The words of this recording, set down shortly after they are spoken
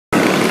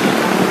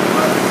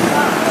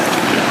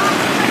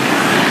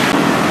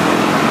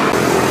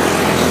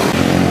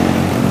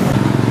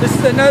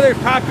another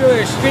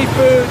popular street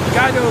food,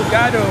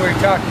 Gado-Gado, we're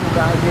talking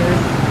about here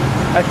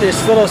at this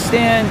little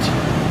stand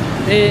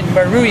in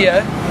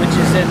Maruya, which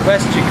is in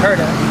West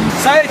Jakarta.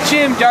 Saya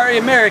Jim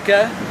dari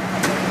Amerika.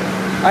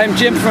 I'm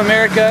Jim from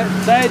America.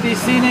 Saya di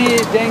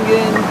sini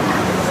dengan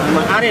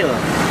sama Ariel.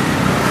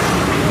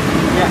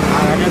 Ya,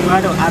 ada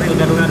Gado, Ariel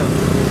Gado-Gado.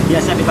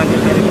 Biasa dipanggil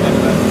dari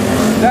Gado-Gado.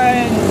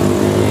 Dan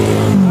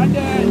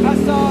ada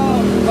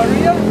asal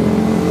Maruya?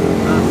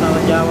 Asal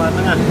Jawa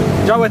Tengah.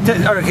 Jawa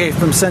Tengah, okay,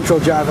 from Central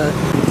Java.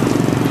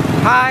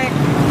 Hai,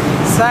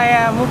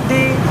 saya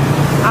Mukti,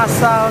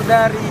 asal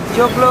dari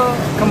Joglo,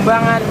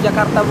 Kembangan,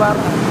 Jakarta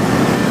Barat.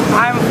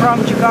 I'm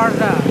from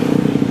Jakarta.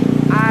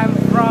 I'm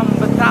from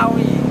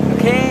Betawi,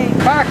 okay?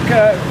 Pak,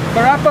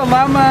 berapa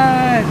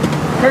lama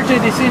kerja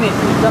di sini,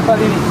 tempat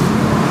ini?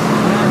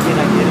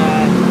 Kira-kira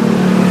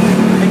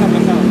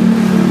 15 tahun.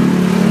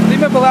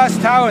 15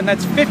 tahun,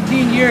 that's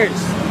 15 years.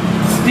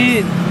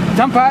 Di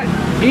tempat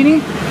ini?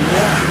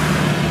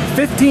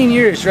 15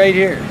 years right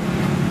here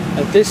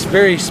at this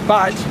very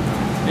spot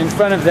in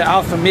front of the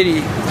Alpha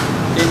Midi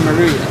in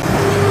Maruya.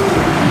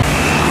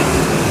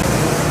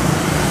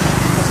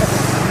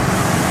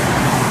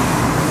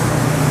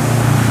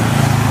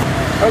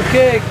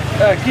 Okay,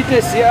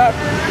 kita siap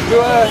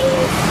dua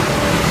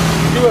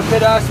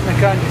pedas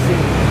makan di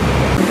sini.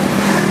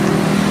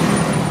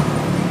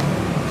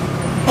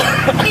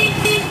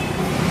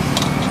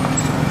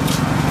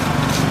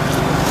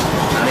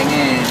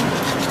 Alingin.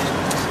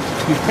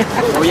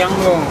 Goyang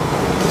lo.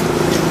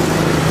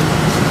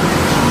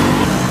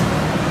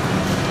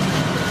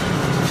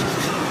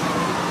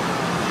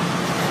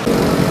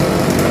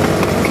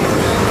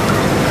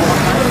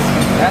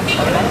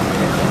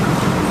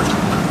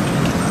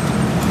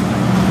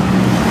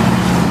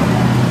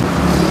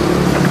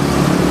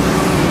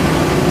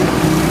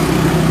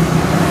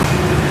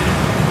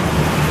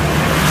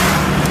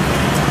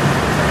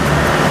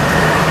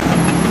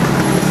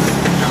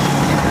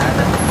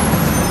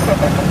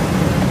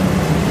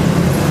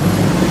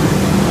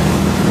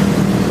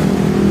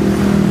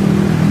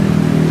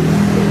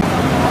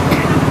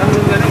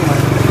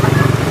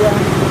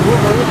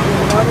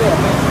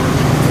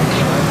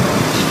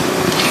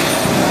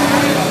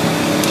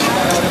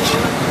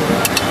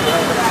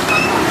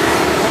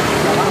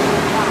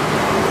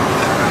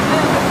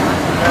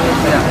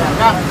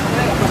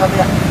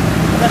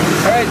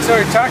 Alright, so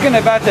we're talking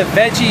about the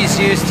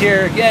veggies used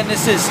here. Again,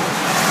 this is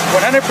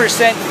 100%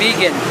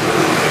 vegan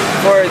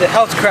for the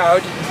health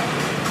crowd.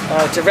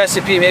 It's a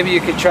recipe maybe you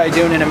could try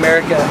doing in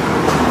America.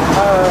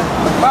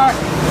 Pak,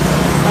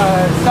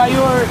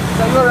 sayuran,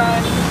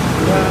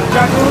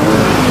 jagung,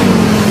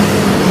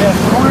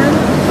 corn,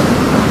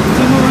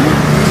 timun,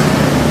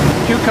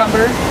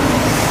 cucumber,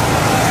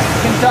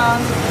 kentang,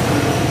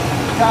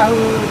 tahu,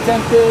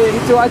 tempe,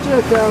 itu aja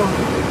atau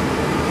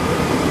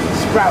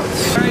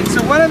sprouts. Alright, so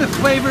one of the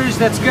flavors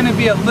that's going to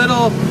be a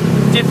little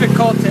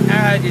difficult to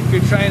add if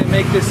you're trying to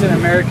make this in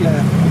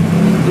America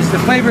is the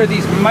flavor of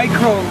these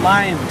micro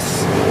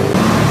limes.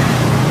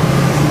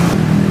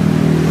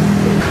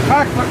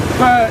 Pak,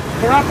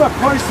 berapa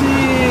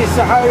porsi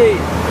sehari?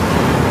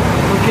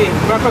 Mungkin,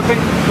 berapa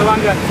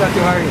pelanggan satu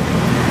hari?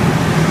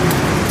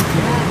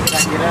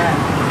 Kira-kira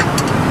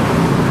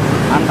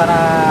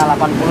antara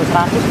 80-100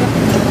 kan?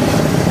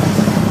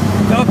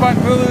 80,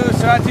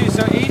 100,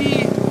 so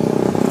 80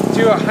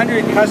 to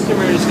 100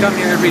 customers come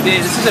here every day.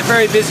 This is a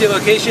very busy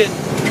location.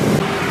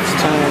 It's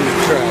time to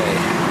try.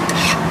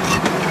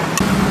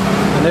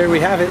 And there we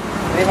have it.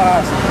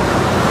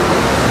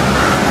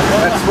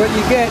 That's what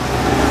you get.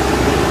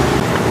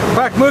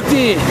 Pak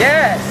Mukti.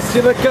 Yes.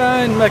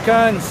 Silakan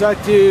makan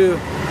satu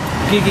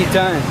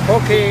gigitan.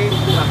 Okay.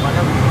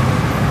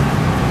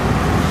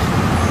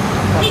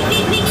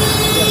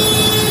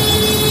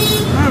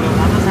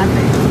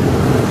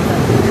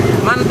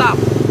 Mantap.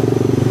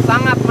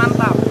 Sangat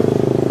mantap.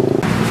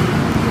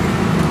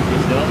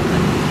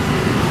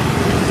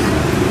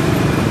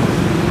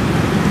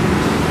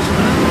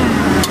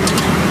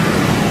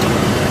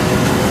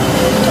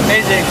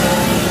 Amazing.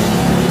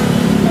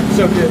 That's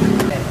so good.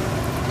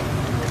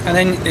 And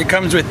then it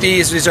comes with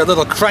these. These are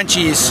little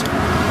crunchies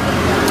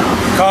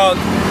called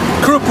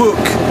kerupuk.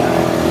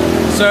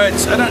 So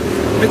it's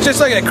just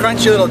like a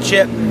crunchy little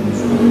chip.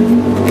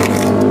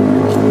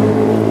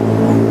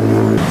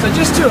 So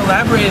just to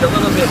elaborate a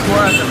little bit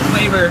more on the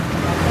flavor,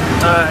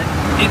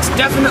 it's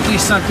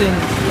definitely something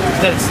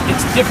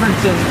that's different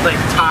than like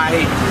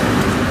Thai,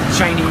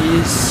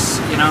 Chinese,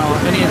 you know,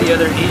 any of the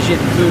other Asian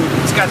food.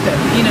 It's got that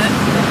peanut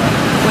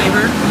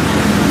flavor,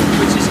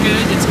 which is good.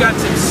 It's got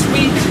some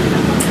sweet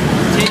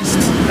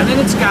taste, and then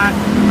it's got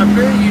a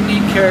very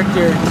unique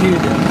character to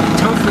the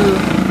tofu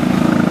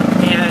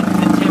and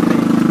the tempeh.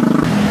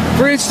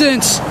 For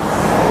instance,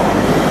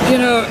 you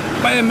know,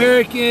 by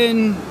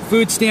American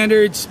food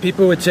standards,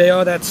 people would say,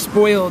 oh, that's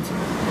spoiled.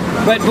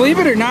 But believe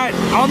it or not,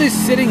 all this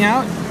sitting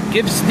out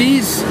gives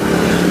these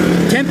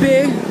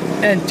tempeh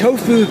and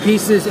tofu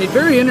pieces a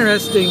very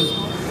interesting,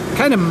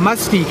 kind of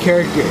musty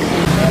character.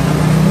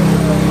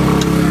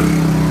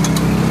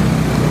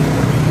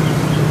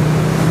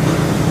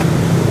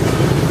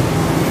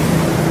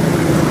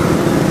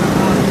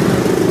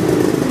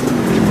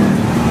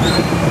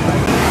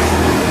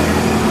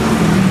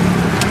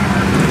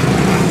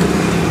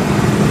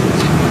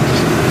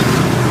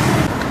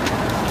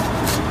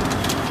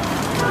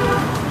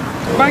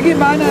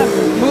 Bagaimana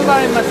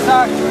mulai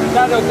masak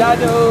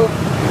gado-gado?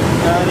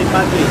 Dari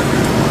pagi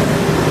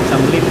jam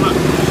 5,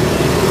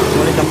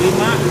 mulai jam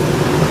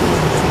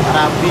 5,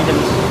 rapi jam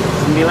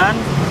 9,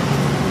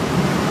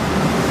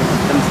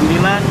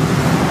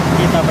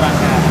 kita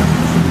berangkat.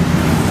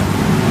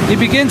 He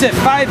begins at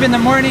 5 in the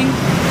morning,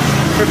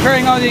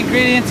 preparing all the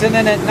ingredients, and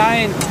then at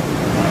 9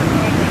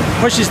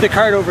 pushes the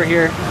cart over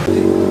here.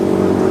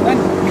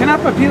 Dan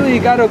kenapa pilih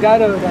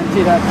gado-gado dan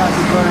tidak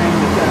nasi goreng?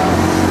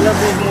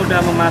 Lebih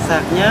mudah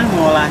memasaknya,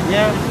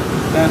 mengolahnya,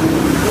 dan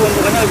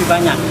keuntungannya lebih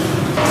banyak.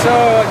 So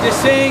just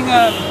saying,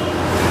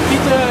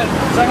 kita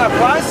sangat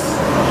puas.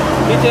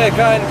 Kita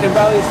akan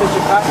kembali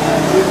secepatnya.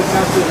 Terima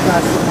kasih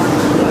atas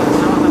semuanya.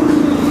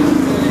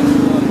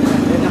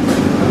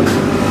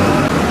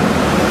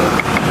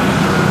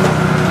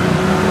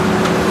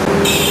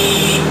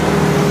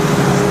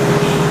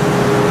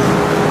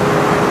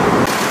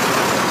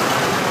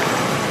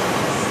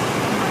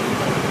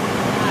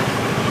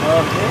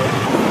 Oke.